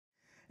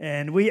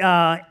And we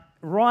are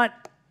right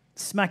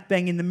smack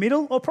bang in the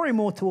middle, or probably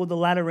more toward the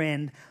latter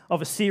end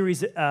of a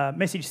series,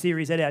 message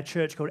series at our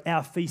church called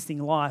Our Feasting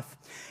Life.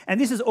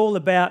 And this is all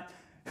about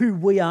who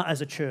we are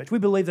as a church. We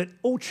believe that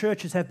all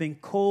churches have been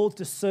called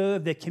to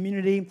serve their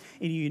community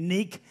in a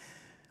unique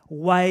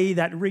way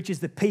that reaches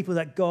the people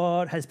that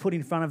God has put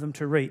in front of them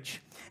to reach.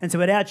 And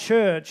so at our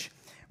church,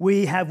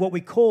 we have what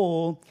we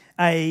call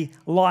a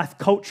life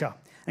culture.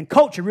 And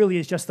culture really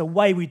is just the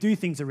way we do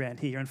things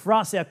around here. And for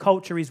us, our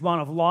culture is one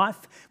of life,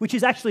 which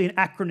is actually an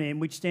acronym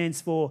which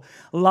stands for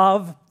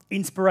love,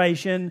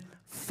 inspiration,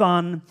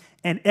 fun,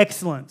 and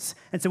excellence.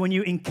 And so when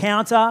you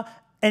encounter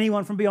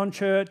anyone from Beyond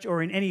Church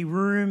or in any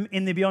room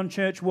in the Beyond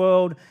Church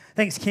world,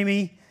 thanks,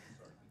 Kimmy.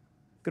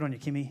 Good on you,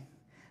 Kimmy.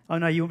 I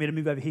know you want me to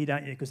move over here,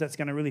 don't you? Because that's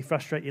going to really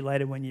frustrate you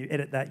later when you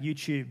edit that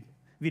YouTube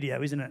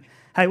video, isn't it?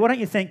 Hey, why don't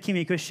you thank Kimmy?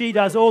 Because she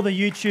does all the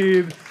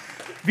YouTube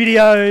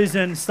videos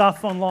and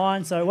stuff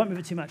online, so I won't move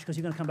it too much because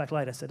you're going to come back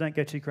later, so don't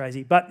go too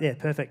crazy. But yeah,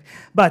 perfect.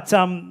 But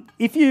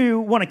if you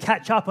want to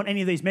catch up on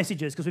any of these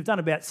messages, because we've done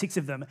about 6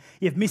 of them,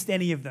 you've missed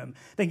any of them,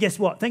 then guess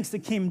what? Thanks to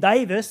Kim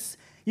Davis,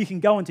 you can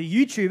go onto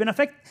YouTube. And in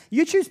fact,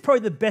 YouTube's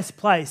probably the best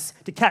place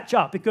to catch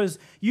up because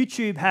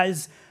YouTube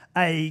has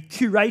a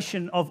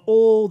curation of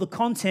all the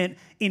content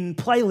in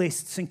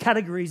playlists and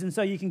categories, and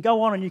so you can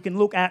go on and you can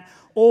look at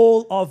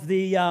all of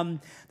the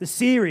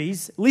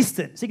series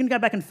listed. So you can go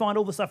back and find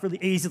all the stuff really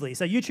easily.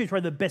 So YouTube's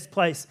probably the best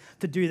place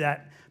to do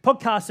that.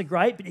 Podcasts are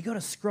great, but you've got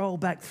to scroll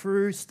back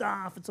through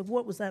stuff. It's like,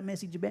 what was that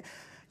message about?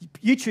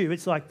 YouTube,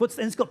 it's like, and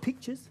it's got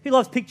pictures. Who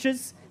loves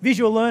pictures?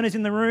 Visual learners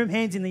in the room,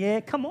 hands in the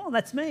air. Come on,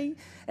 that's me.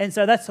 And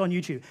so that's on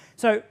YouTube.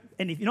 So,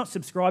 and if you're not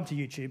subscribed to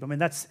YouTube, I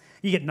mean,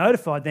 you get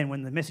notified then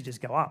when the messages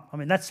go up. I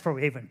mean, that's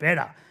probably even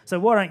better. So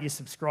why don't you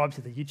subscribe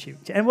to the YouTube?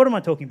 And what am I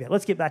talking about?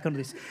 Let's get back onto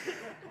this.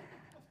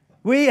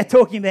 We are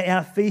talking about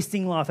Our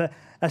Feasting Life,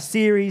 a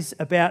series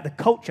about the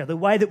culture, the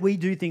way that we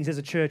do things as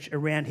a church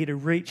around here to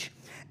reach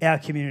our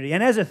community.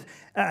 And as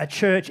a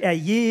church, our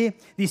year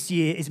this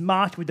year is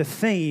marked with the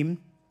theme,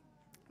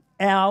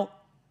 Our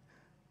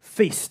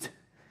Feast,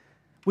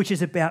 which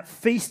is about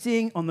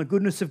feasting on the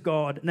goodness of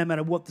God no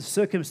matter what the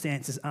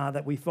circumstances are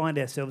that we find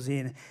ourselves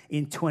in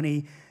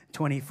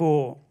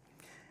 2024.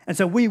 And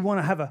so we want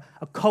to have a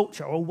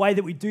culture or a way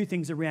that we do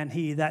things around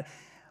here that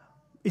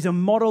is a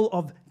model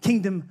of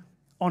kingdom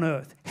on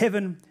earth,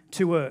 heaven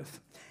to earth.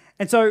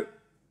 And so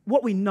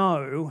what we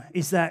know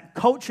is that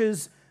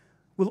cultures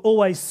will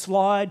always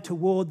slide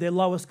toward their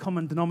lowest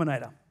common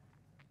denominator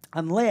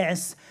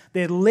unless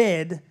they're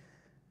led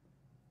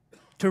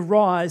to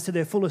rise to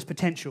their fullest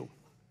potential.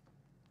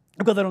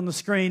 I've got that on the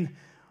screen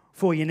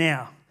for you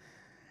now.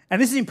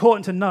 And this is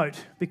important to note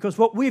because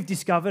what we've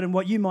discovered and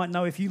what you might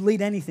know if you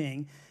lead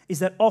anything is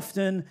that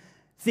often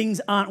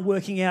things aren't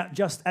working out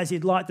just as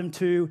you'd like them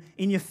to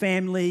in your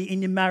family,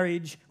 in your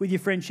marriage, with your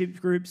friendship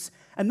groups.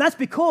 And that's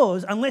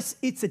because unless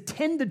it's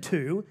attended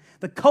to,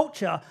 the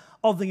culture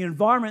of the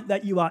environment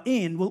that you are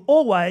in will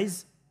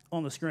always,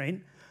 on the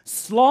screen,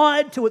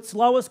 slide to its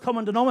lowest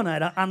common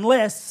denominator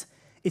unless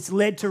it's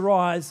led to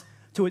rise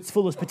to its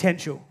fullest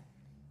potential.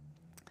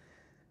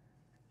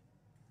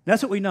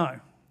 That's what we know.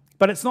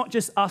 But it's not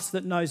just us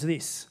that knows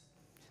this.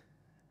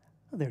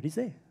 Oh, there it is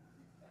there.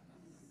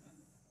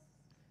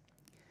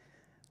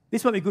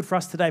 This might be good for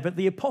us today, but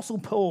the Apostle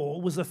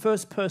Paul was the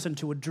first person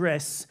to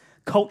address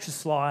culture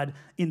slide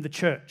in the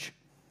church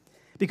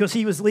because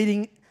he was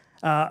leading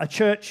a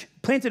church,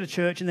 planted a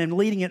church, and then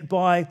leading it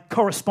by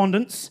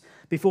correspondence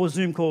before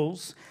Zoom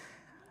calls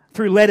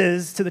through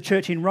letters to the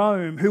church in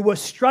Rome who were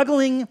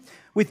struggling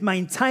with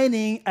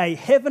maintaining a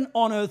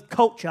heaven-on-earth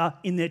culture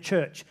in their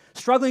church,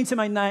 struggling to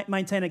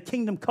maintain a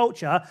kingdom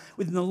culture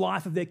within the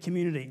life of their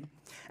community.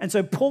 And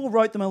so Paul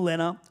wrote them a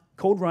letter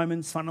called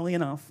Romans, funnily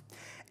enough,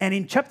 and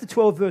in chapter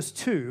 12, verse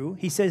 2,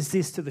 he says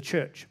this to the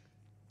church.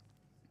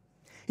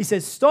 He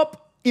says,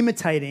 stop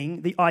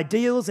imitating the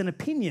ideals and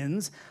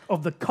opinions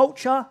of the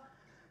culture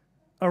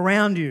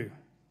around you.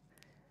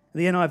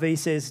 The NIV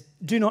says,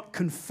 do not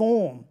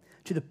conform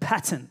to the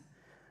pattern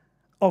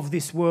of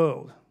this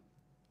world.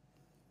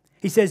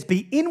 He says,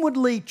 be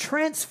inwardly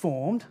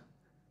transformed,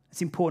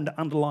 it's important to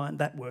underline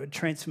that word,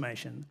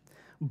 transformation,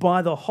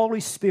 by the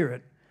Holy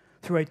Spirit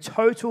through a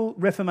total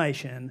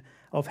reformation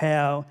of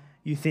how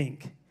you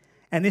think.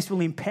 And this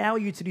will empower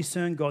you to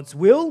discern God's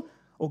will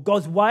or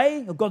God's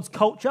way or God's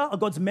culture or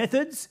God's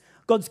methods,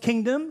 God's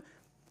kingdom,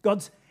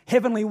 God's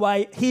heavenly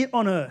way here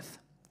on earth.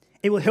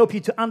 It will help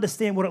you to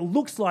understand what it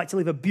looks like to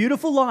live a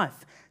beautiful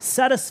life,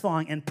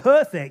 satisfying and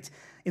perfect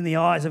in the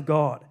eyes of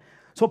God.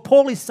 So what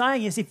Paul is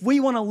saying is if we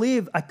want to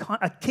live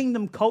a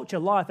kingdom culture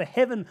life, a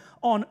heaven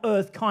on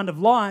earth kind of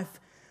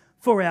life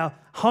for our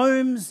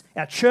homes,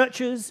 our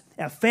churches,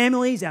 our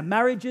families, our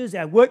marriages,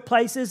 our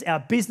workplaces, our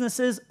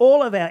businesses,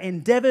 all of our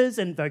endeavours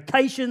and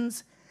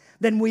vocations,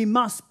 then we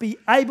must be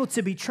able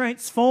to be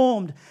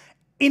transformed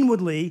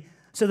inwardly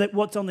so that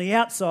what's on the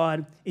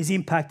outside is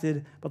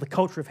impacted by the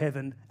culture of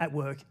heaven at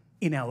work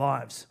in our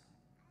lives.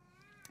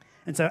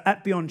 And so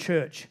at Beyond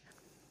Church,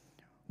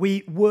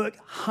 we work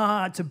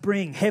hard to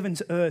bring heaven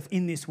to earth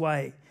in this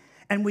way.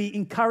 And we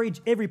encourage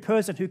every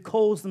person who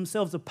calls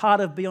themselves a part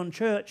of Beyond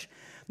Church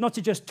not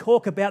to just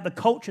talk about the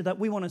culture that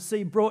we want to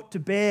see brought to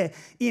bear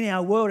in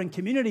our world and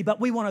community, but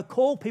we want to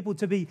call people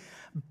to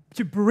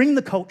bring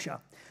the culture,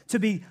 to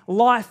be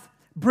life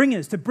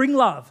bringers, to bring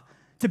love,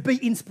 to be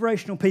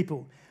inspirational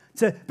people,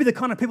 to be the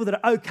kind of people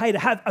that are okay to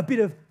have a bit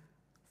of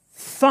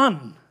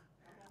fun.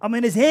 I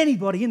mean, does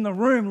anybody in the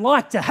room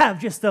like to have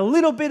just a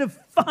little bit of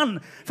fun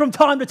from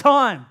time to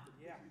time?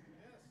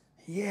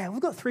 Yeah,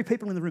 we've got 3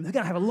 people in the room. They're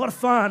going to have a lot of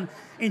fun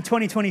in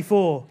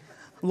 2024.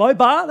 Low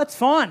bar, that's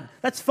fine.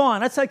 That's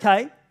fine. That's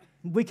okay.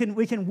 We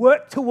can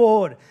work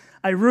toward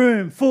a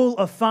room full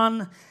of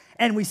fun,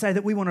 and we say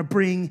that we want to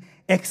bring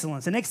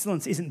excellence. And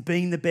excellence isn't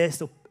being the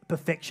best or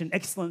perfection.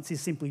 Excellence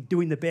is simply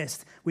doing the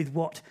best with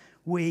what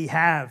we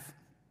have.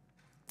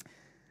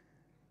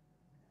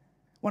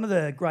 One of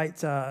the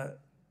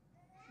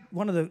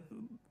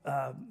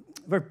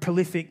very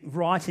prolific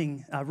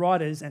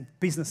writers and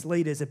business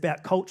leaders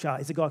about culture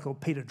is a guy called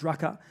Peter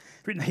Drucker.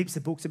 He's written heaps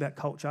of books about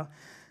culture.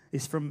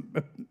 He's from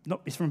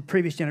a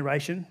previous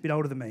generation, a bit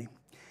older than me.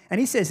 And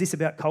he says this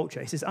about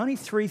culture. He says, only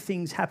 3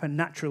 things happen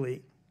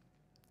naturally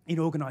in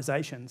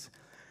organisations: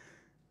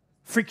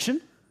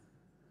 friction,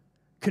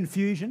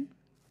 confusion,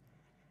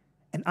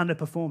 and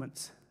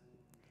underperformance.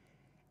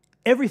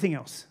 Everything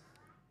else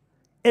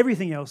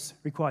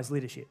requires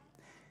leadership.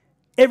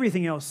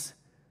 Everything else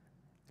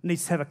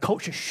needs to have a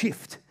culture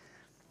shift.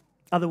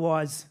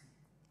 Otherwise,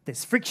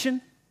 there's friction,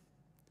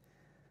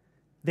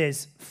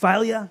 there's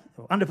failure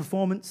or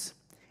underperformance,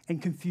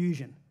 and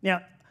confusion.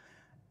 Now,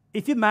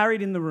 if you're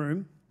married in the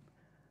room,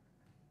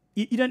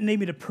 you don't need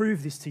me to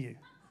prove this to you.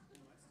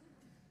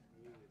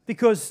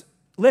 Because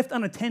left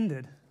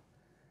unattended,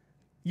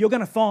 you're going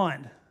to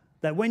find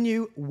that when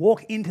you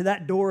walk into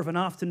that door of an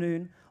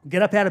afternoon, or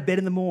get up out of bed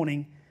in the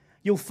morning,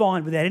 you'll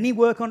find without any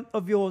work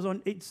of yours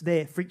on it's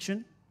there,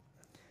 friction,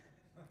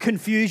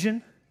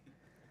 confusion,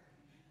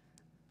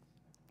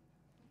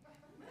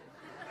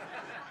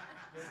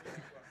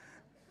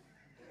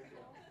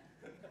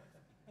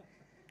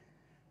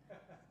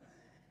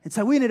 and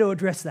so we need to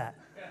address that.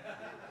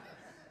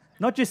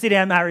 Not just in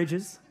our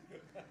marriages,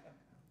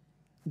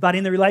 but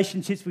in the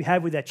relationships we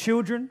have with our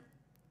children,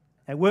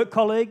 our work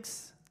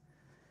colleagues,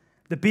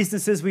 the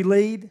businesses we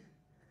lead,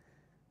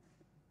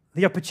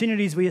 the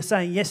opportunities we are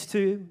saying yes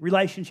to,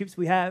 relationships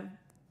we have.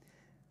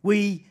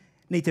 We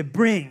need to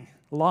bring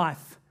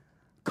life,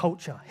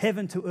 culture,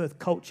 heaven to earth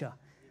culture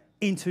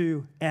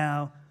into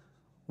our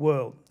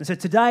world. And so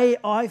today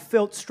I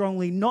felt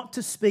strongly not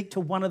to speak to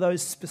one of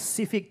those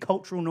specific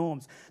cultural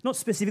norms, not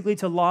specifically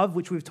to love,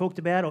 which we've talked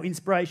about, or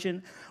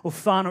inspiration, or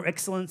fun, or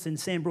excellence, and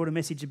Sam brought a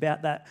message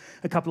about that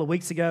a couple of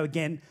weeks ago.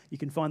 Again, you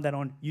can find that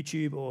on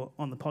YouTube or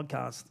on the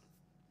podcast.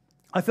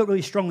 I felt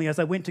really strongly as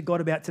I went to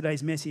God about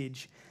today's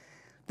message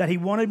that He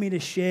wanted me to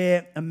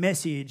share a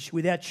message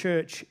with our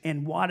church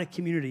and wider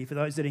community for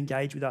those that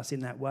engage with us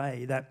in that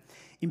way, that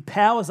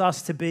empowers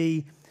us to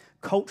be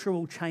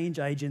cultural change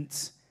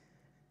agents,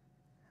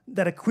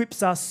 that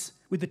equips us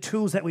with the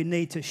tools that we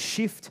need to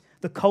shift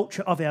the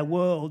culture of our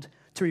world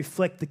to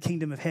reflect the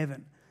kingdom of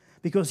heaven.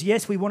 Because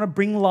yes, we want to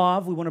bring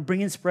love, we want to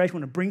bring inspiration,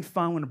 we want to bring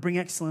fun, we want to bring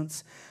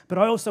excellence, but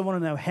I also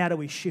want to know, how do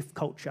we shift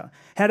culture?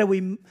 How do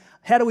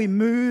we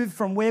move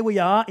from where we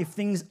are if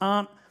things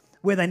aren't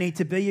where they need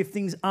to be, if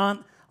things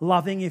aren't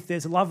loving, if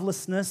there's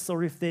lovelessness,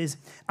 or if there's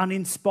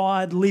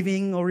uninspired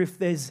living, or if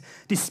there's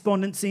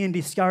despondency and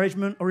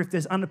discouragement, or if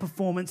there's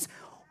underperformance?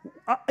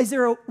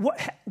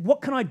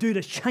 What can I do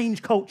to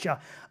change culture?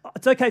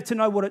 It's okay to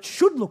know what it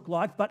should look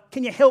like, but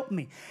can you help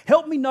me?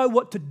 Help me know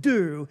what to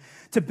do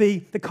to be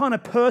the kind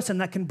of person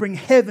that can bring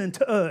heaven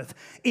to earth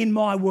in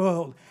my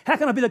world. How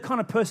can I be the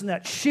kind of person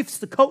that shifts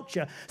the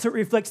culture so it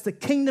reflects the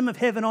kingdom of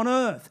heaven on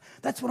earth?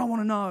 That's what I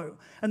want to know.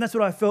 And that's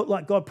what I felt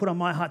like God put on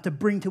my heart to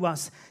bring to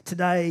us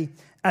today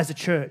as a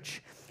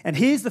church. And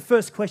here's the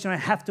first question I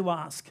have to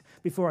ask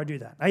before I do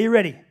that. Are you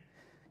ready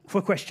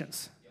for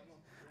questions?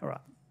 All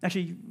right.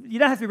 Actually, you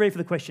don't have to be ready for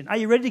the question. Are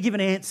you ready to give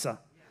an answer?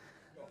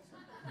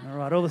 All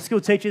right, all the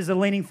school teachers are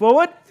leaning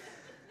forward.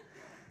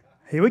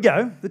 Here we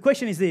go. The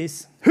question is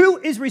this: who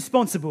is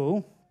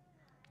responsible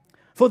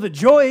for the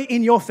joy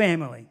in your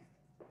family?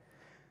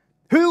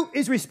 Who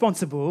is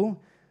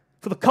responsible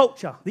for the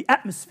culture, the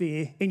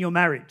atmosphere in your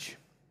marriage?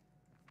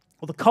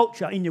 Or the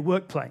culture in your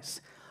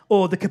workplace?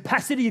 Or the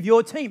capacity of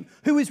your team?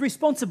 Who is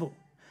responsible?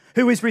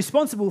 Who is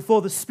responsible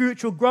for the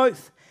spiritual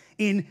growth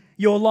in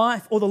your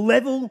life, or the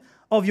level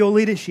of your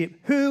leadership?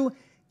 Who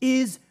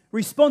is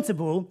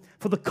responsible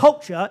for the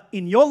culture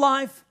in your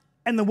life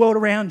and the world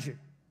around you?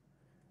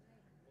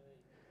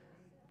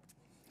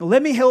 Well,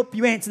 let me help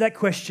you answer that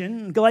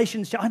question.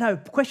 Galatians, I know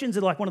questions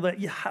are like one of the,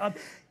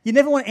 you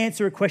never want to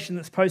answer a question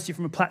that's posed to you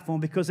from a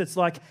platform, because it's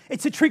like,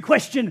 it's a trick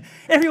question.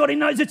 Everybody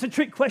knows it's a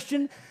trick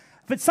question.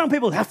 But some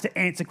people have to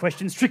answer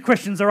questions, trick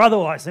questions or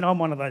otherwise. And I'm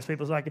one of those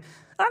people who's like,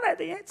 I know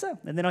the answer.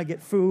 And then I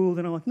get fooled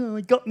and I'm like, no,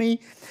 he got me.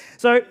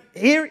 So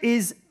here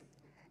is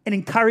an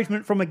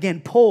encouragement from,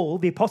 again, Paul,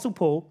 the Apostle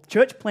Paul,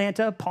 church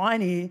planter,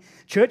 pioneer,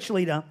 church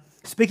leader,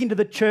 speaking to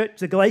the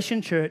church, the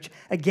Galatian church,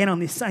 again on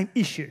this same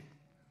issue.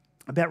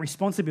 about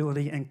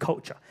responsibility and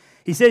culture.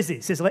 He says this,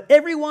 he says, let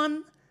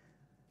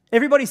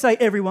everybody say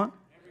everyone.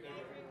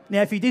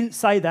 Now, if you didn't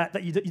say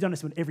that you don't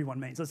understand what everyone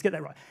means. Let's get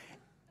that right.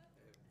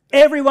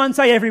 Everyone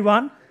say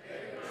everyone.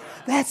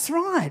 That's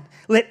right.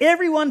 Let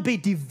everyone be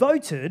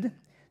devoted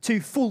to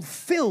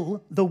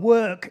fulfill the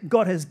work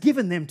God has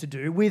given them to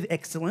do with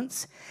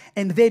excellence,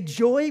 and their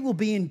joy will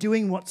be in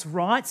doing what's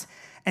right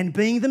and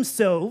being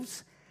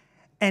themselves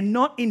and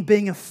not in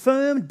being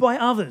affirmed by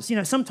others. You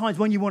know, sometimes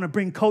when you want to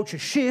bring culture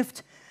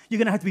shift, you're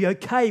going to have to be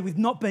okay with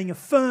not being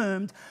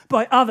affirmed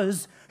by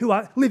others who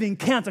are living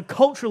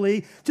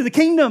counterculturally to the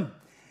kingdom.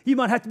 You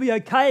might have to be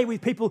okay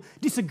with people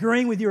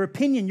disagreeing with your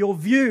opinion, your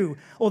view,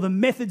 or the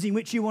methods in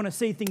which you want to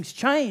see things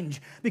change,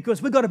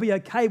 because we've got to be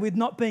okay with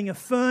not being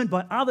affirmed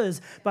by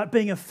others, but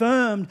being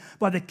affirmed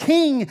by the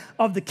King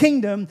of the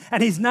kingdom,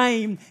 and his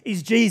name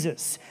is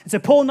Jesus. And so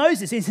Paul knows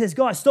this. He says,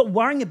 guys, stop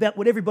worrying about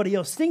what everybody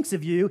else thinks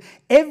of you.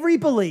 Every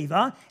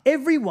believer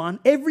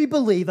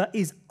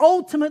is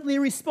ultimately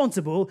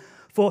responsible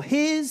for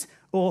his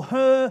or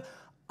her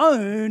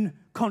own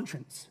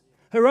conscience,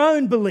 her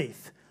own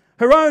belief,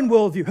 her own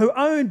worldview, her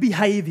own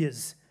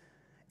behaviours.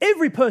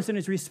 Every person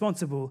is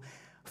responsible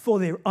for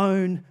their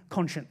own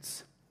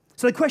conscience.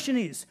 So the question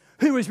is,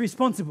 who is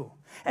responsible?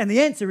 And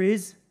the answer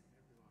is,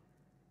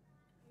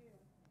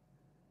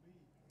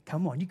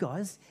 come on, you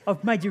guys.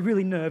 I've made you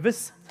really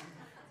nervous.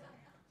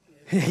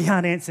 You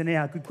can't answer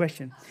now. Good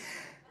question.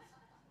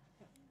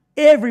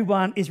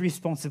 Everyone is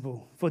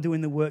responsible for doing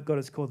the work God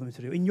has called them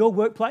to do. In your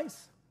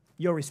workplace,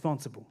 you're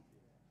responsible.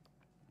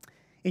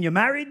 In your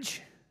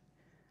marriage,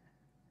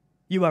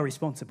 you are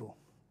responsible.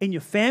 In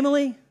your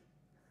family,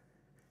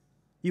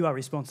 you are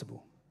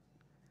responsible.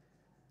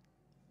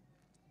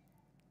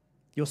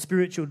 Your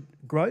spiritual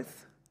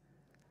growth,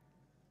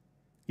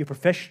 your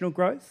professional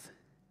growth,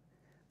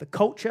 the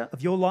culture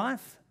of your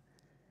life,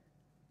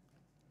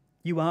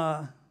 you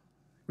are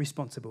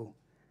responsible.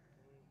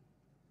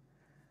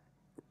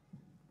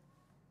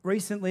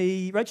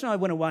 Recently, Rachel and I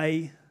went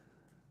away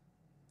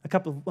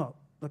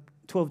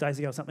 12 days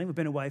ago or something. We've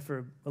been away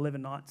for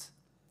 11 nights.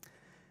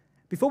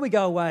 Before we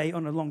go away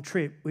on a long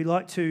trip, I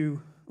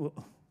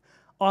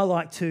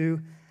like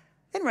to,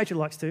 and Rachel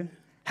likes to,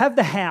 have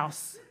the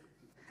house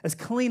as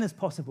clean as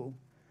possible.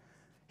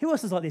 Who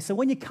else is like this? So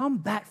when you come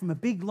back from a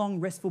big,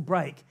 long, restful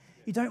break,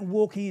 you don't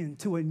walk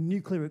into a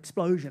nuclear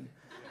explosion.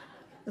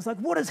 It's like,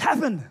 what has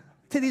happened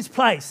to this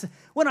place?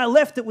 When I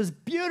left, it was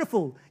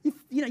beautiful.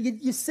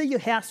 You see your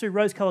house through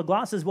rose-coloured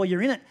glasses while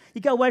you're in it.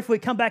 You go away for a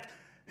week, come back.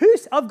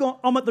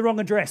 I'm at the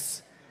wrong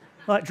address.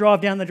 Like drive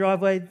down the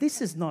driveway.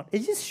 That's not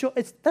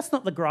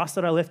the grass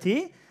that I left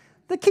here.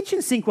 The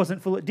kitchen sink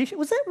wasn't full of dishes.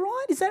 Was that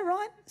right? Is that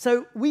right?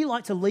 So we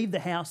like to leave the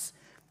house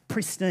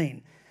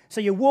pristine. So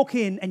you walk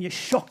in and you're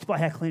shocked by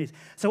how clean it is.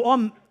 So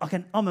I'm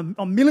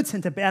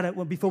militant about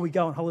it before we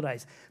go on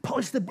holidays.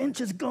 Polish the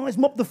benches, guys,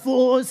 mop the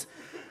floors.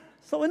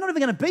 So we're not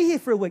even going to be here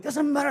for a week.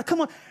 Doesn't matter,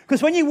 come on.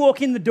 Because when you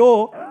walk in the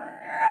door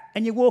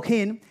and you walk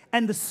in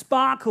and the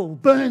sparkle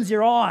burns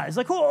your eyes,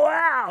 like, oh,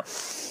 wow,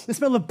 the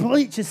smell of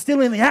bleach is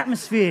still in the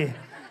atmosphere.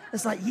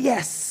 It's like,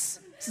 yes,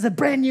 this is a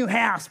brand new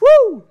house,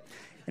 woo!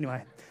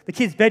 Anyway, the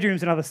kids'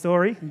 bedroom's another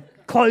story.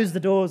 Close the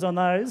doors on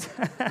those.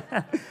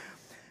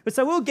 But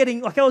so I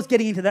was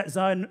getting into that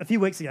zone a few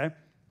weeks ago.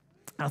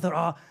 I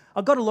thought,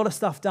 I got a lot of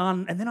stuff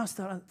done. And then I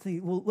started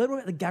thinking, well, what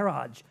about the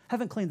garage?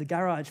 Haven't cleaned the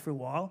garage for a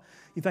while.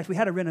 In fact, we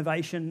had a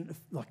renovation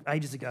like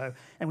ages ago,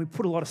 and we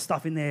put a lot of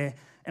stuff in there,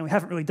 and we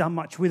haven't really done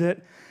much with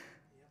it.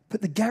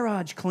 But the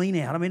garage clean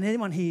out, I mean,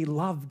 anyone here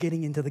love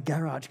getting into the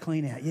garage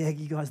clean out? Yeah,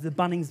 you guys, the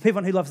Bunnings,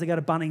 everyone who loves to go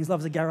to Bunnings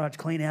loves a garage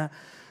clean out.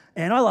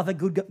 And I love a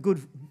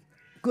good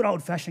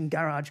old-fashioned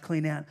garage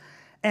clean out.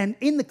 And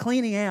in the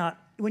cleaning out,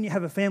 when you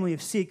have a family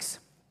of 6,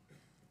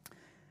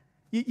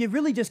 you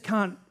really just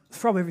can't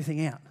throw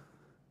everything out.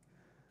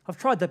 I've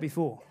tried that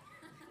before.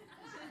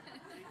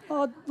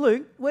 Oh,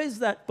 Luke, where's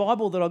that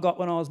Bible that I got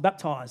when I was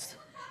baptised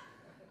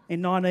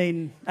in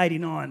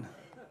 1989?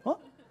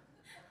 What?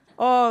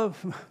 Oh,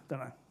 don't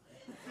know.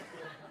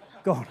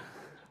 God.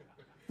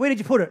 Where did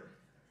you put it?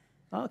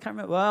 Oh, I can't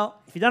remember.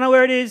 Well, if you don't know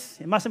where it is,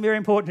 it mustn't be very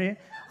important here.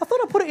 I thought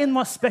I put it in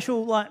my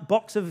special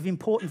box of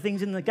important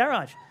things in the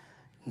garage.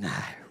 No.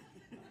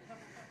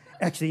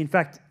 Actually, in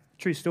fact,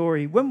 true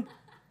story. When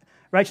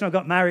Rachel and I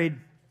got married,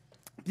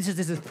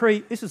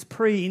 this was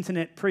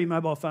pre-internet,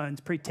 pre-mobile phones,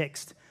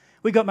 pre-text.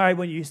 We got married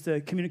when you used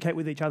to communicate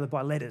with each other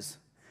by letters.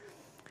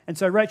 And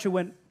so Rachel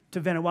went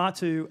to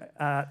Vanuatu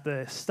at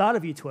the start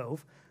of Year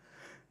 12,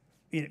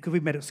 because we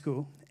met at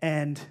school,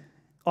 and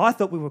I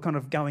thought we were kind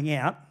of going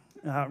out.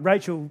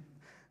 Rachel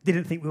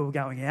didn't think we were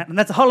going out, and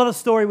that's a whole other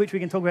story which we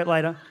can talk about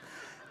later.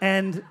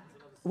 And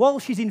while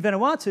she's in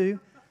Vanuatu,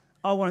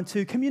 I wanted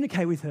to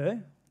communicate with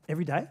her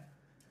every day.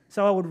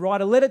 So I would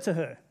write a letter to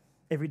her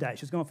every day.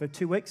 She was gone for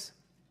 2 weeks,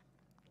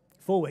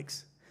 4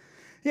 weeks.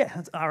 Yeah,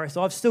 that's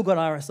RSI. I've still got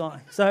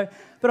RSI.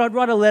 But I'd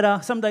write a letter,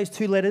 some days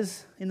 2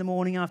 letters in the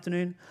morning,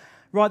 afternoon.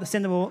 rather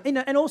send them all.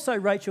 And also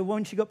Rachel,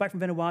 when she got back from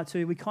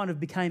Vanuatu, we kind of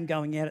became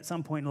going out at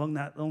some point along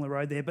the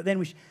road there. But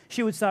then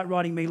she would start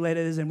writing me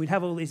letters, and we'd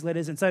have all these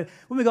letters. And so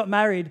when we got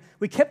married,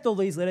 we kept all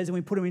these letters and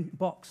we put them in a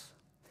box.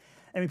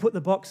 And we put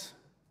the box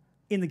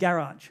in the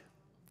garage.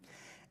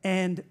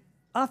 And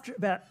after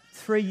about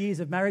 3 years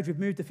of marriage, we've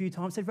moved a few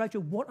times. I said,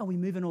 Rachel, what are we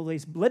moving all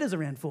these letters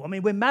around for? I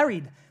mean, we're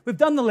married. We've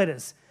done the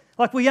letters.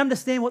 Like, we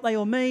understand what they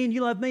all mean.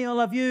 You love me, I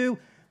love you.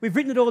 We've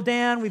written it all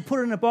down. We've put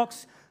it in a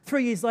box.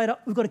 3 years later,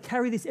 we've got to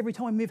carry this every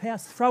time we move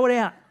house, throw it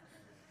out.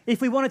 If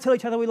we want to tell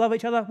each other we love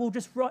each other, we'll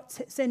just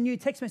send new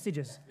text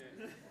messages.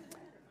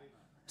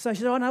 So she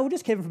said, oh no, we'll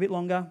just keep it for a bit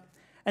longer.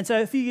 And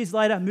so a few years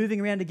later, moving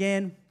around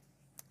again.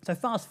 So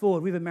fast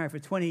forward, we've been married for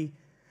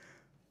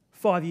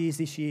 25 years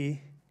this year.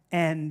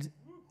 And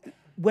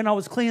when I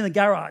was cleaning the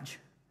garage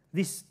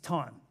this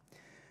time,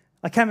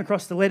 I came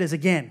across the letters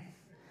again.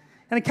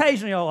 And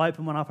occasionally I'll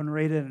open one up and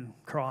read it and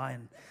cry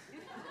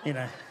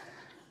and,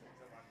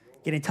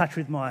 get in touch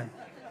with my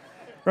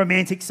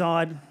romantic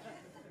side, and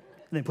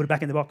then put it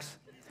back in the box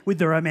with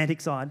the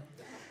romantic side.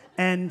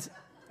 And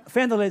I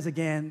found the letters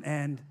again,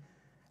 and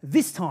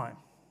this time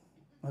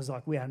I was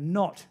like, we are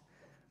not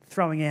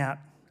throwing out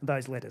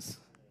those letters.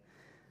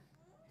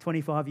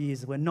 25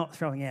 years, we're not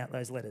throwing out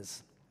those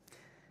letters.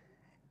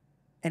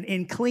 And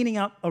in cleaning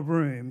up a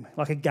room,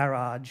 like a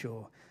garage,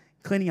 or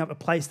cleaning up a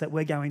place that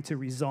we're going to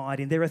reside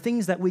in, there are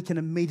things that we can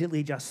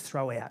immediately just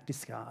throw out,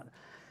 discard.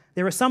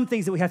 There are some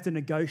things that we have to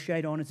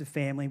negotiate on as a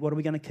family. What are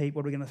we going to keep?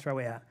 What are we going to throw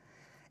out?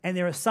 And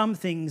there are some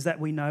things that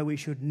we know we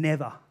should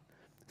never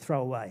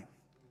throw away.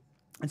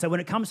 And so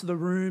when it comes to the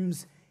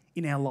rooms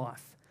in our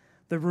life,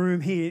 the room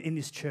here in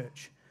this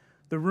church,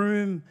 the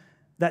room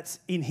that's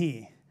in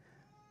here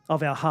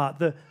of our heart,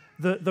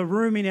 the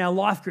room in our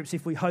life groups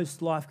if we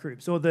host life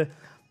groups, or the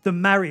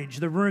marriage,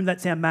 the room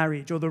that's our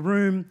marriage, or the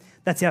room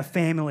that's our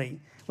family,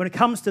 when it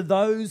comes to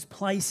those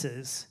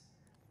places,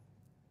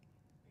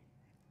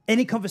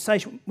 any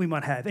conversation we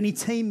might have, any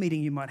team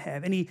meeting you might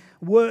have, any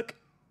work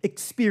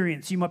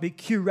experience you might be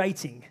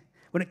curating,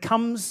 when it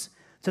comes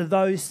to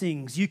those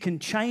things, you can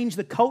change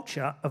the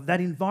culture of that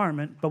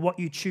environment by what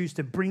you choose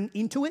to bring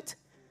into it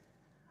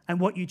and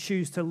what you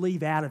choose to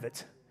leave out of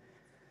it.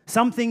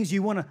 Some things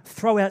you want to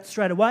throw out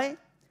straight away,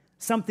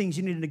 some things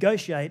you need to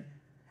negotiate,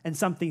 and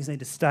some things need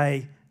to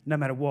stay no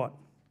matter what.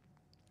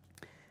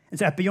 And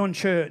so at Beyond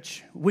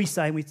Church, we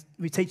say,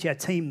 we teach our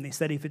team this,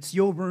 that if it's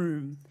your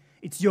room,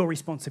 it's your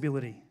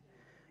responsibility.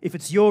 If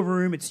it's your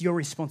room, it's your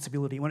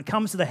responsibility. When it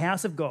comes to the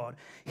house of God,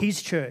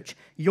 His church,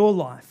 your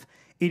life,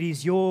 it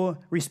is your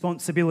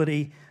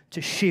responsibility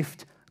to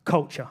shift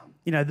culture.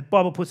 The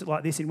Bible puts it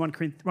like this in 1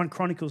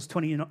 Chronicles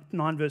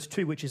 29 verse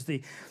 2, which is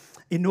the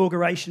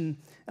inauguration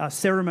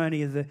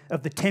ceremony of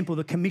the temple,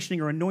 the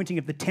commissioning or anointing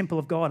of the temple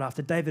of God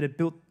after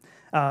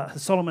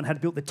Solomon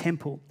had built the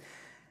temple.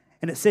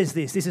 And it says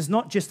this is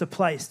not just a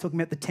place, talking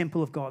about the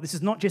temple of God, this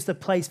is not just a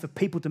place for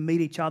people to meet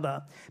each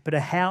other, but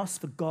a house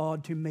for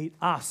God to meet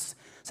us.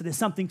 So there's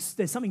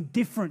something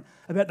different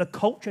about the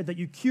culture that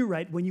you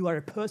curate when you are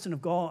a person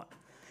of God.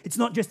 It's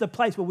not just a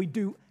place where we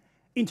do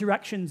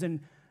interactions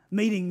and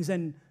meetings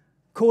and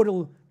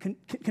cordial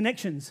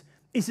connections.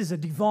 This is a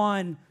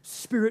divine,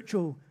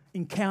 spiritual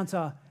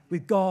encounter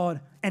with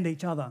God and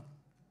each other.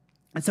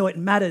 And so it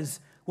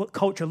matters what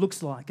culture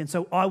looks like. And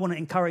so I want to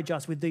encourage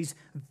us with these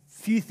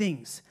few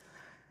things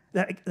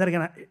that are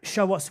going to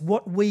show us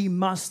what we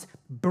must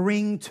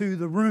bring to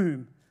the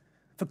room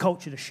for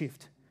culture to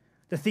shift.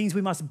 The things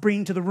we must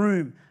bring to the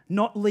room,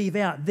 not leave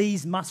out.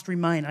 These must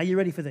remain. Are you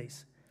ready for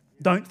these?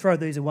 Don't throw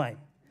these away.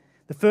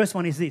 The first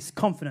one is this,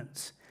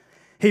 confidence.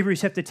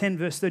 Hebrews chapter 10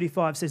 verse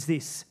 35 says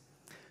this,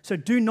 so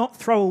do not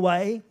throw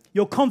away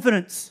your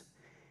confidence.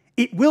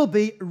 It will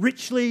be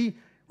richly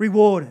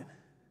rewarded.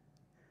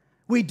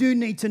 We do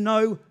need to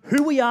know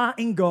who we are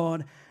in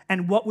God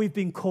and what we've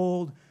been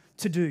called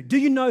to do. Do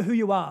you know who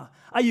you are?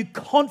 Are you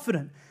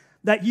confident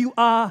that you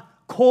are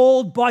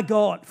called by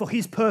God for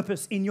His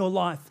purpose in your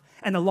life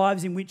and the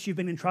lives in which you've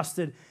been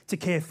entrusted to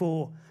care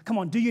for? Come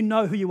on, do you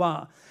know who you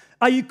are?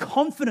 Are you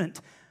confident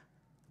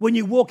when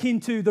you walk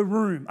into the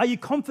room? Are you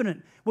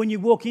confident when you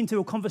walk into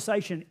a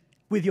conversation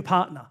with your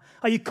partner?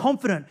 Are you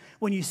confident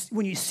when you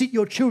sit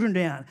your children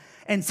down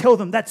and tell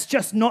them that's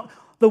just not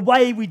the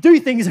way we do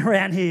things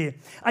around here?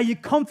 Are you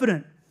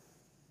confident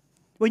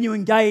when you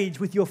engage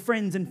with your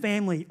friends and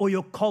family or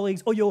your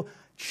colleagues or your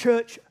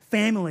church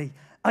family?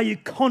 Are you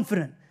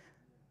confident?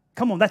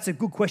 Come on, that's a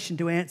good question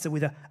to answer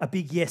with a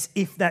big yes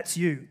if that's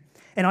you.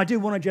 And I do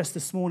want to just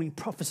this morning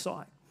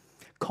prophesy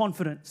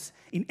confidence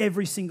in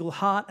every single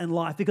heart and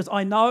life, because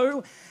I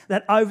know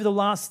that over the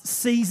last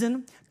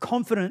season,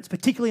 confidence,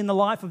 particularly in the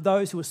life of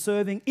those who are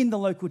serving in the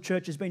local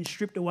church, has been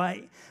stripped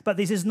away. But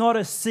this is not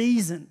a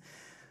season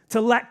to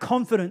lack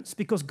confidence,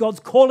 because God's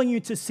calling you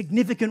to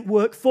significant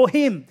work for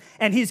Him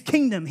and His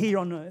kingdom here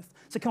on earth.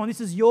 So come on, this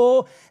is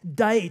your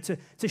day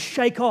to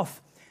shake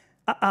off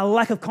a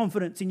lack of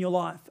confidence in your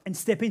life and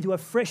step into a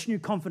fresh new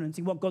confidence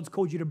in what God's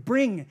called you to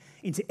bring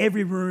into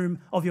every room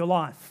of your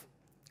life.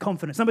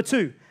 Confidence. Number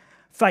 2,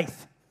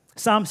 faith.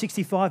 Psalm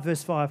 65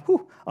 verse 5.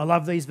 Whew, I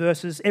love these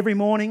verses. Every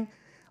morning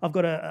I've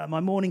got my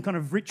morning kind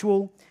of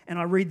ritual, and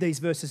I read these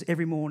verses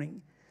every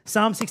morning.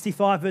 Psalm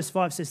 65 verse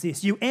 5 says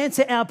this: "You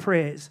answer our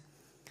prayers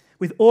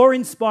with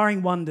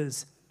awe-inspiring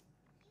wonders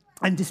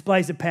and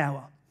displays of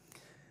power."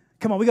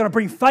 Come on, we've got to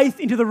bring faith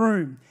into the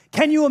room.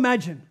 Can you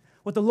imagine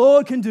what the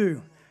Lord can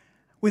do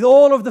with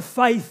all of the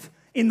faith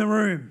in the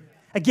room?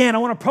 Again, I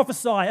want to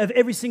prophesy of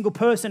every single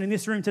person in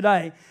this room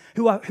today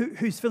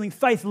who's feeling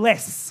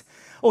faithless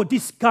or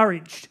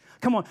discouraged.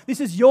 Come on, this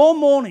is your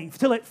morning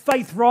to let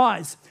faith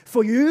rise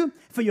for you,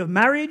 for your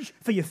marriage,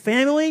 for your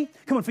family.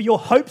 Come on, for your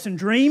hopes and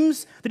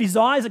dreams, the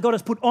desires that God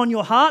has put on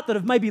your heart that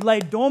have maybe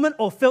laid dormant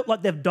or felt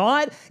like they've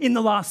died in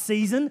the last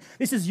season.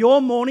 This is your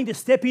morning to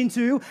step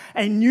into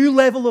a new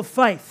level of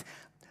faith.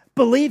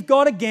 Believe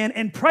God again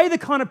and pray the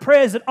kind of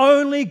prayers that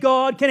only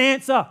God can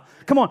answer.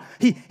 Come on,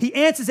 He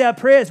answers our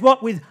prayers,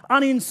 what? With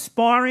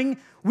uninspiring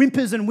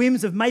whimpers and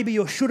whims of maybe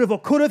or should have or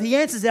could have. He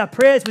answers our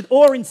prayers with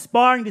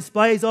awe-inspiring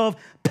displays of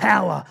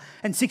power.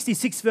 And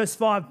 66 verse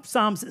 5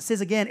 Psalms, it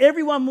says again,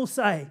 everyone will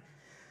say,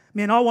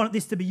 man, I want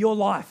this to be your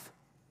life.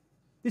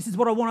 This is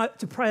what I want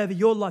to pray over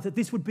your life, that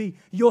this would be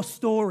your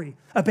story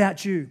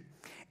about you.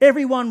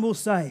 Everyone will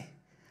say,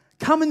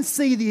 come and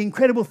see the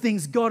incredible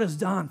things God has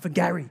done for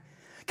Gary.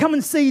 Come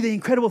and see the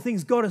incredible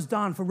things God has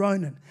done for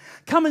Ronan.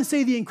 Come and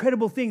see the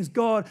incredible things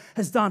God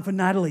has done for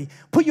Natalie.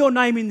 Put your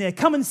name in there.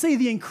 Come and see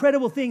the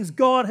incredible things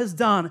God has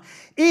done.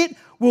 It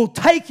will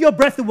take your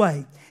breath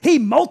away. He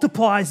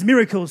multiplies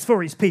miracles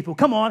for His people.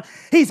 Come on.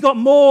 He's got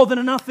more than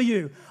enough for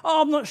you.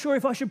 Oh, I'm not sure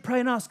if I should pray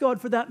and ask God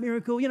for that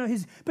miracle. You know,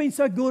 He's been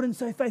so good and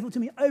so faithful to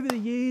me over the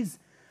years.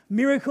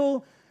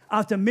 Miracle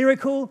after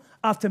miracle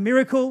after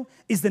miracle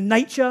is the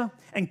nature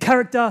and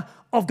character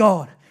of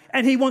God.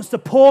 And He wants to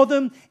pour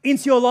them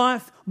into your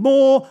life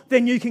more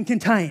than you can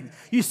contain.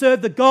 You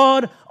serve the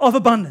God of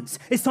abundance.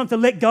 It's time to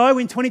let go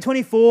in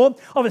 2024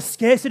 of a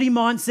scarcity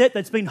mindset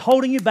that's been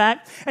holding you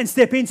back and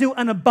step into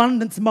an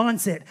abundance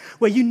mindset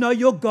where you know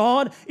your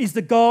God is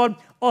the God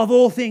of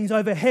all things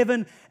over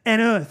heaven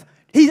and earth.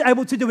 He's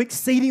able to do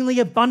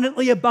exceedingly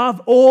abundantly above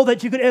all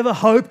that you could ever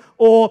hope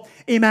or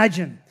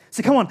imagine.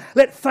 So come on,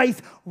 let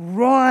faith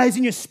rise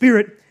in your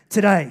spirit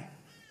today.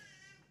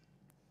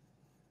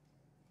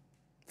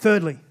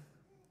 Thirdly,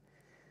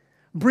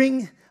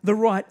 bring the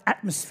right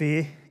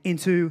atmosphere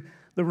into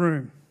the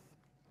room.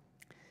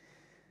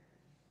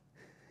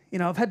 You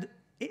know,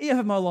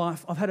 over my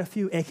life, I've had a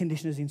few air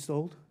conditioners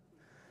installed.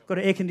 Got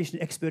an air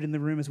conditioning expert in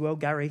the room as well,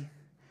 Gary.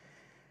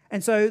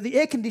 And so the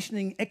air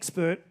conditioning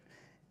expert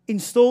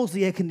installs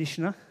the air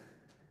conditioner,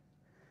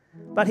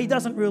 but he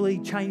doesn't really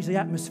change the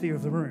atmosphere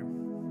of the room.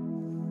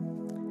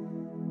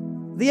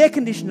 The air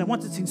conditioner,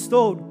 once it's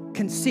installed,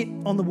 can sit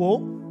on the wall,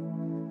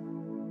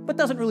 but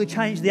doesn't really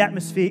change the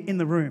atmosphere in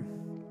the room.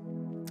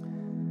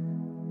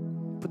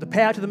 Put the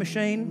power to the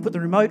machine, put the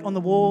remote on the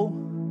wall,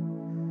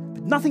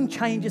 but nothing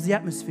changes the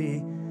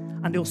atmosphere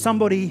until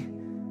somebody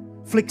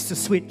flicks a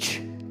switch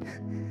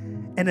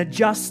and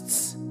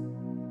adjusts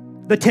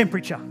the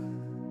temperature.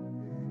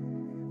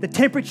 The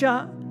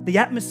temperature, the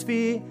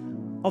atmosphere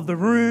of the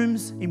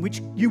rooms in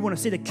which you want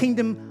to see the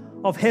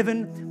kingdom of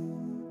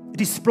heaven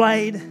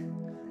displayed.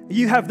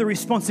 You have the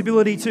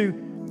responsibility to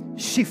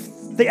shift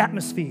the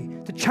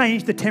atmosphere, to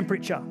change the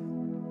temperature.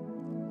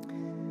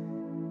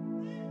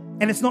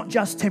 And it's not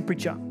just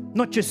temperature,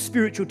 not just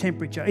spiritual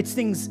temperature. It's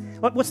things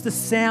like, what's the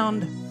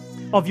sound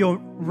of your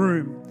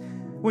room?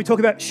 When we talk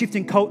about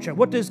shifting culture,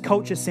 what does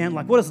culture sound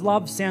like? What does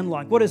love sound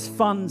like? What does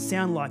fun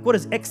sound like? What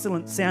does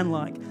excellence sound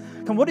like?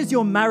 And what does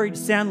your marriage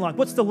sound like?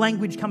 What's the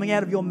language coming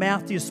out of your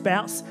mouth to your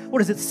spouse? What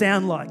does it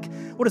sound like?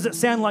 What does it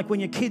sound like when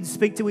your kids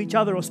speak to each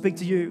other or speak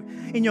to you?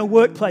 In your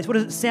workplace, what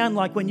does it sound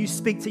like when you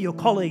speak to your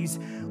colleagues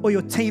or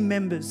your team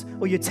members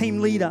or your team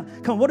leader?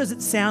 Come on, what does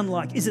it sound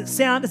like? Does it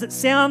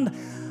sound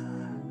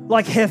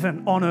like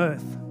heaven on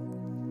earth?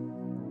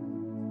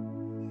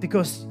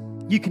 Because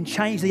you can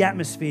change the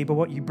atmosphere by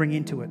what you bring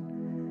into it.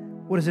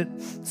 What does it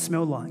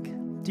smell like?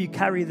 Do you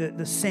carry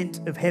the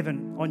scent of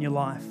heaven on your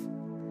life?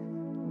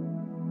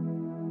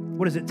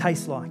 What does it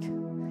taste like?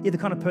 You're the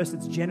kind of person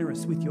that's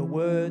generous with your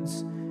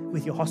words,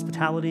 with your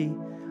hospitality.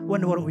 I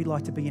wonder what it would be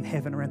like to be in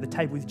heaven around the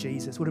table with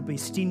Jesus. Would it be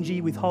stingy,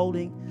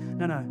 withholding?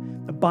 No.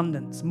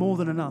 Abundance, more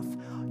than enough.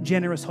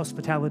 Generous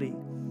hospitality.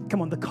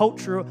 Come on, the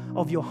culture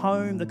of your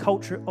home, the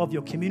culture of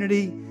your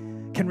community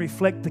can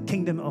reflect the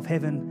kingdom of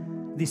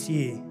heaven this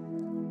year.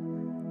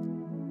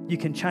 You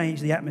can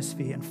change the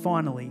atmosphere. And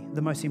finally,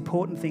 the most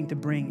important thing to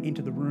bring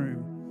into the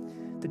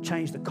room, to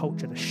change the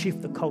culture, to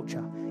shift the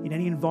culture in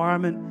any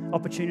environment,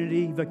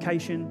 opportunity,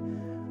 vocation,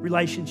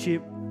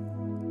 relationship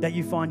that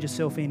you find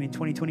yourself in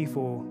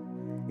 2024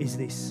 is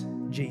this: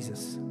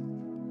 Jesus.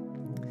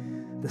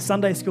 The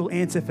Sunday school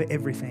answer for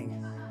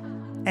everything.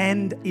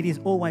 And it is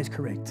always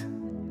correct.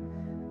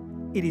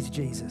 It is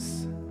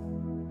Jesus.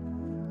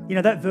 You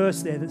know, that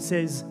verse there that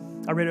says,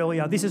 I read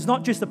earlier, this is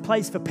not just a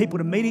place for people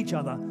to meet each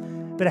other,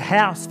 but a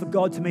house for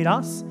God to meet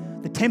us.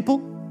 The temple,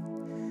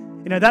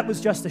 you know, that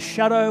was just a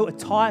shadow, a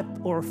type,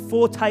 or a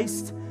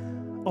foretaste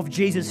of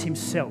Jesus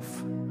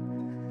himself.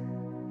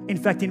 In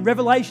fact, in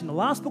Revelation, the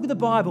last book of the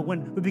Bible,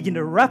 when we begin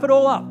to wrap it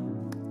all up,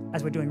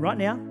 as we're doing right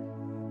now,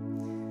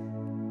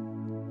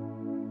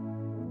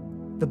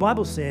 the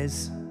Bible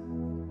says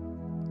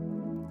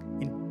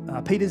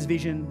in Peter's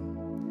vision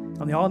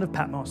on the island of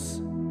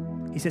Patmos,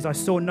 he says, I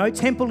saw no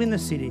temple in the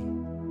city,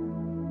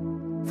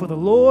 for the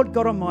Lord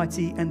God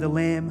Almighty and the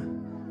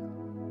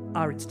Lamb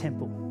are its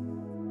temple.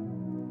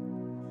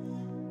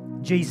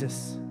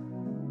 Jesus.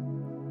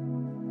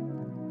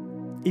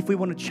 If we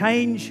want to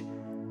change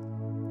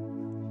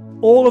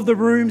all of the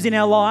rooms in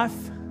our life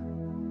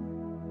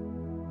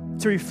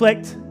to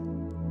reflect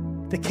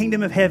the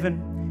kingdom of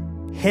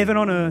heaven, heaven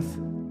on earth,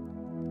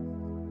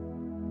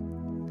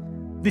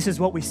 this is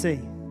what we see.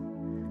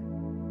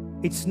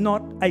 It's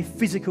not a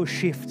physical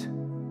shift,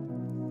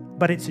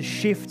 but it's a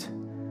shift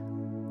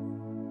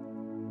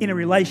in a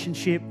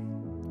relationship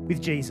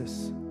with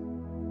Jesus.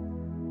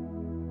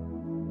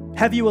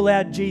 Have you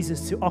allowed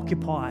Jesus to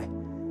occupy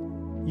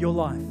your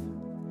life?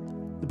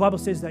 The Bible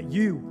says that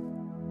you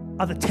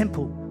are the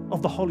temple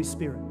of the Holy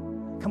Spirit.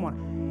 Come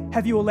on.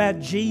 Have you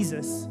allowed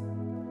Jesus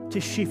to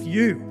shift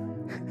you?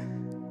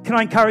 Can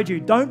I encourage you,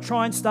 don't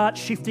try and start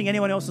shifting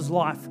anyone else's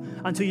life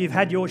until you've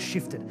had yours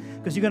shifted.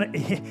 Because you're going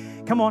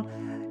to, come on.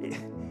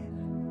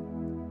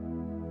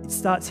 It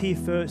starts here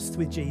first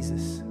with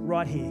Jesus,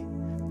 right here.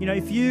 You know,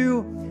 if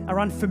you are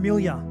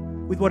unfamiliar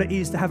with what it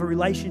is to have a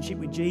relationship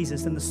with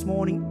Jesus, then this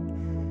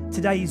morning,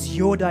 today is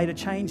your day to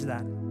change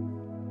that,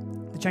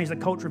 to change the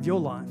culture of your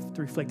life,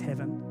 to reflect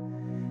heaven.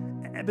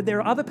 But there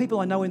are other people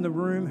I know in the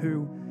room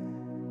who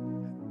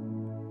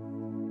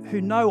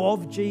know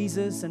of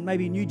Jesus and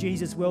maybe knew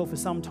Jesus well for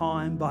some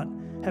time, but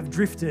have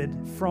drifted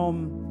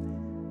from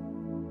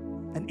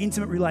an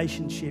intimate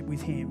relationship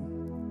with Him,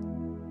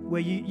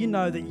 where you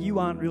know that you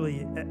aren't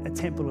really a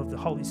temple of the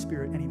Holy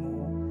Spirit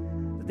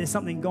anymore, that there's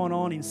something gone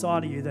on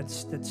inside of you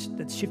that's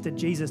shifted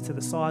Jesus to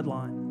the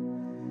sideline.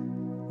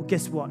 Well,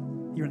 guess what?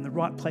 You're in the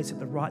right place at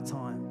the right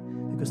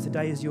time, because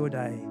today is your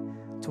day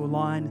to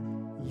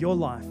align your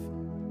life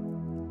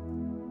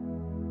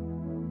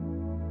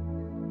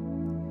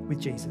with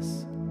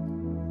Jesus.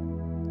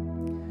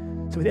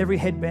 So with every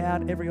head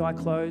bowed, every eye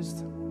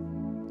closed,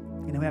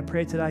 you know, our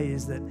prayer today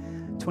is that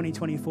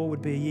 2024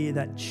 would be a year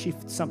that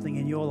shifts something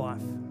in your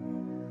life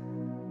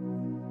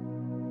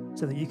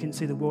so that you can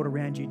see the world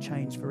around you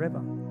change forever.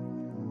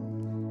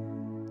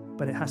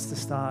 But it has to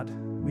start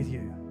with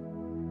you.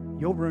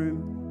 Your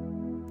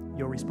room,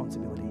 your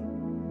responsibility.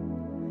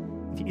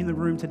 If you're in the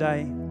room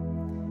today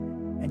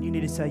and you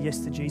need to say yes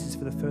to Jesus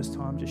for the first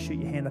time, just shoot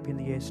your hand up in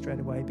the air straight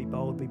away. Be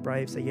bold, be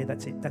brave. Say, yeah,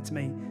 that's it. That's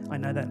me. I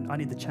know that. I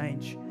need the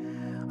change.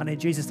 I need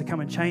Jesus to come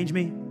and change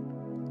me.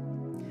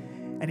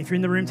 And if you're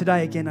in the room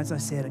today, again, as I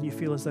said, and you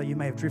feel as though you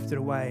may have drifted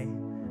away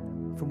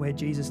from where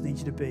Jesus needs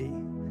you to be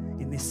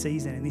in this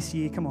season, in this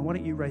year, come on, why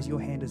don't you raise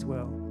your hand as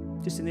well?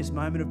 Just in this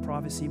moment of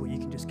privacy where you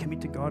can just commit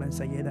to God and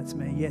say, yeah, that's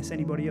me. Yes,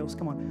 anybody else?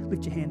 Come on,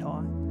 lift your hand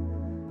high.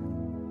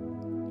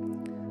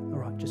 All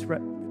right, just put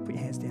your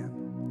hands down.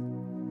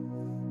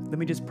 Let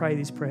me just pray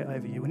this prayer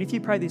over you. And if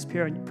you pray this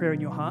prayer in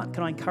your heart,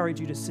 can I encourage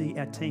you to see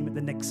our team at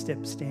the next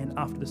step stand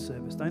after the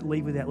service? Don't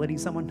leave without letting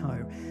someone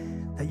know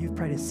that you've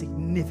prayed a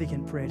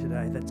significant prayer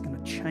today that's going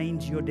to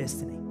change your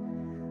destiny.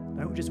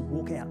 Don't just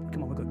walk out.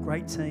 Come on, we've got a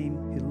great team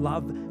who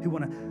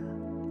want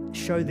to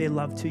show their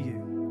love to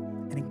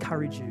you and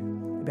encourage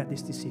you about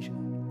this decision.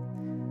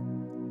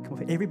 Come on,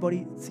 for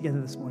everybody together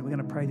this morning, we're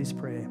going to pray this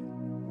prayer.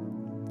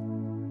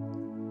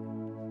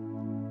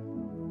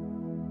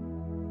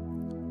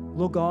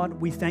 Lord God,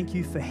 we thank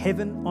you for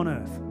heaven on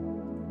earth.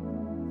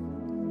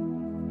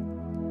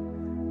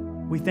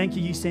 We thank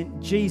you sent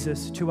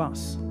Jesus to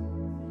us.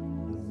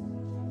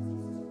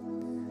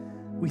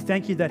 We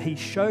thank you that He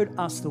showed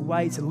us the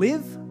way to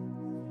live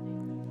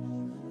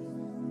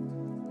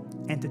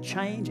and to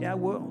change our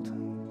world.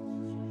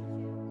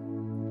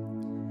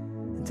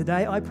 And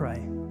today I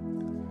pray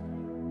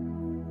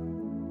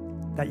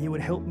that you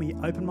would help me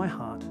open my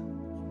heart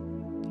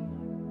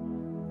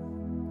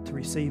to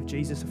receive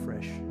Jesus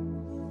afresh.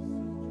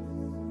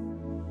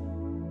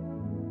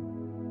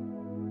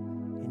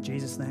 In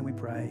Jesus' name we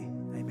pray.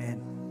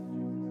 Amen.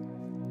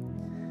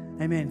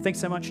 Amen. Thanks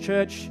so much,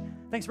 church.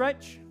 Thanks,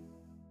 Rach.